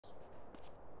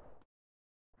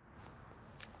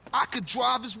could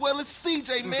drive as well as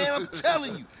CJ, man, I'm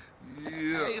telling you.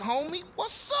 Yeah. Hey, homie,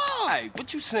 what's up? Hey,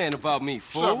 what you saying about me,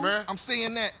 fool? What's up, man? I'm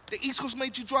saying that the East Coast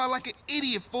made you drive like an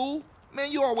idiot, fool.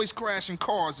 Man, you always crashing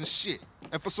cars and shit.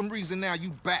 And for some reason now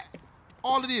you back.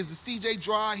 All it is CJ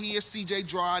drive here, CJ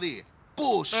drive there.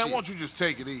 Bullshit. Man, why don't you just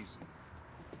take it easy?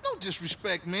 No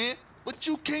disrespect, man, but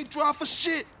you can't drive for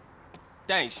shit.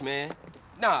 Thanks, man.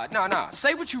 Nah.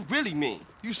 Say what you really mean.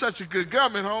 You such a good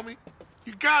gunman, homie.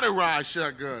 You gotta ride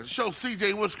shotgun. Show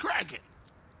CJ what's cracking.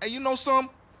 Hey, you know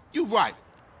something? You right.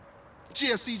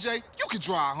 Yeah, CJ, you can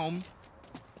drive, homie.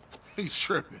 He's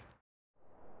tripping.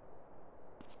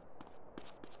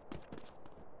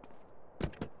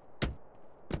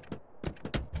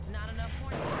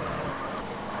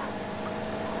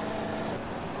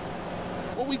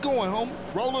 Where we going, homie?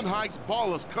 Rolling Heights,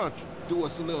 Ballers Country. Do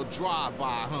us a little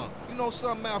drive-by, huh? You know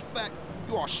something, matter of fact,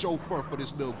 you are chauffeur for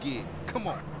this little gig. Come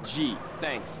on. G,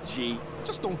 thanks, G.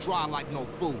 Just don't drive like no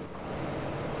fool.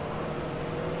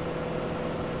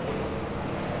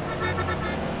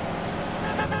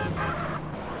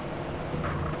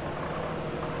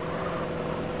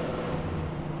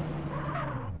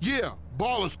 Yeah,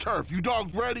 Ballers Turf. You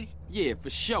dogs ready? Yeah, for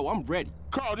sure, I'm ready.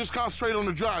 Carl, just concentrate on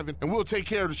the driving, and we'll take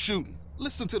care of the shooting.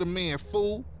 Listen to the man,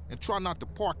 fool, and try not to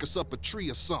park us up a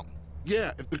tree or something.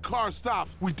 Yeah, if the car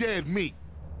stops, we dead meat.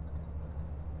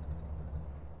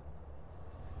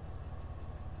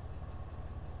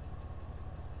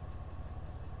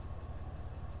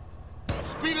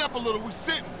 Speed it up a little, we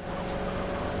sitting.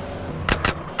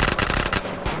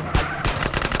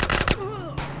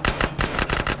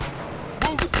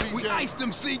 Move it, CJ. We iced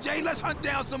them, CJ. Let's hunt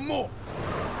down some more.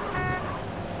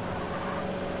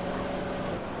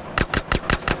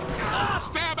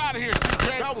 Stab out of here,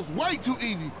 CJ. That was way too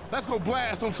easy. Let's go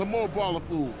blast on some more baller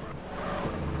food.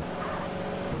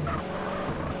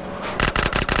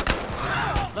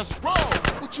 Let's roll.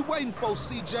 What you waiting for,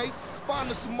 CJ?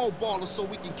 Find us some more ballers so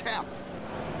we can cap them.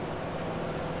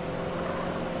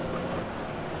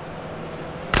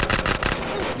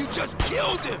 You just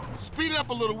killed him. Speed it up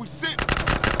a little, we sitting.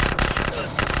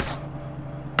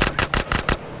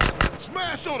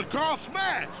 Smash on it, Carl,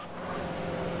 smash!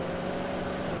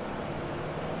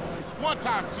 It's one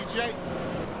time, CJ.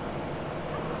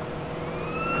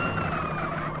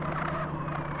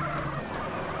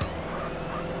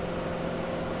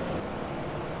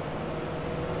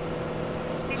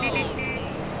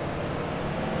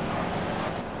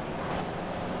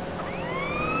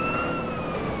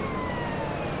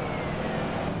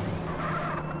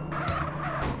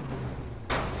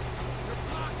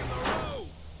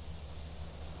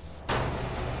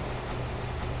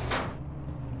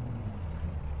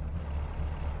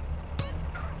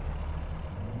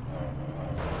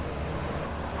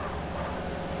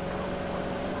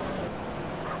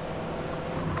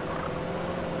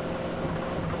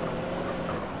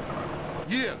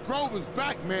 Yeah, Grove is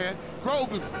back, man.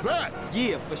 Grove is back.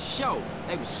 Yeah, for sure.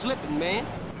 They was slipping, man.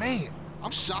 Man,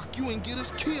 I'm shocked you ain't get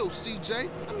us killed, CJ.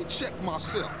 Let me check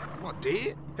myself. Am I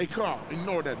dead? Hey, Carl,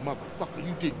 ignore that motherfucker.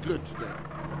 You did good today.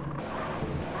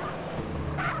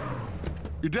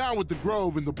 You're down with the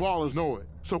Grove and the Ballers know it.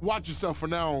 So watch yourself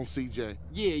from now on, CJ.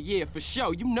 Yeah, for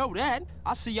sure. You know that.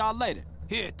 I'll see y'all later.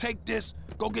 Here, take this.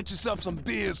 Go get yourself some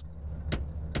beers.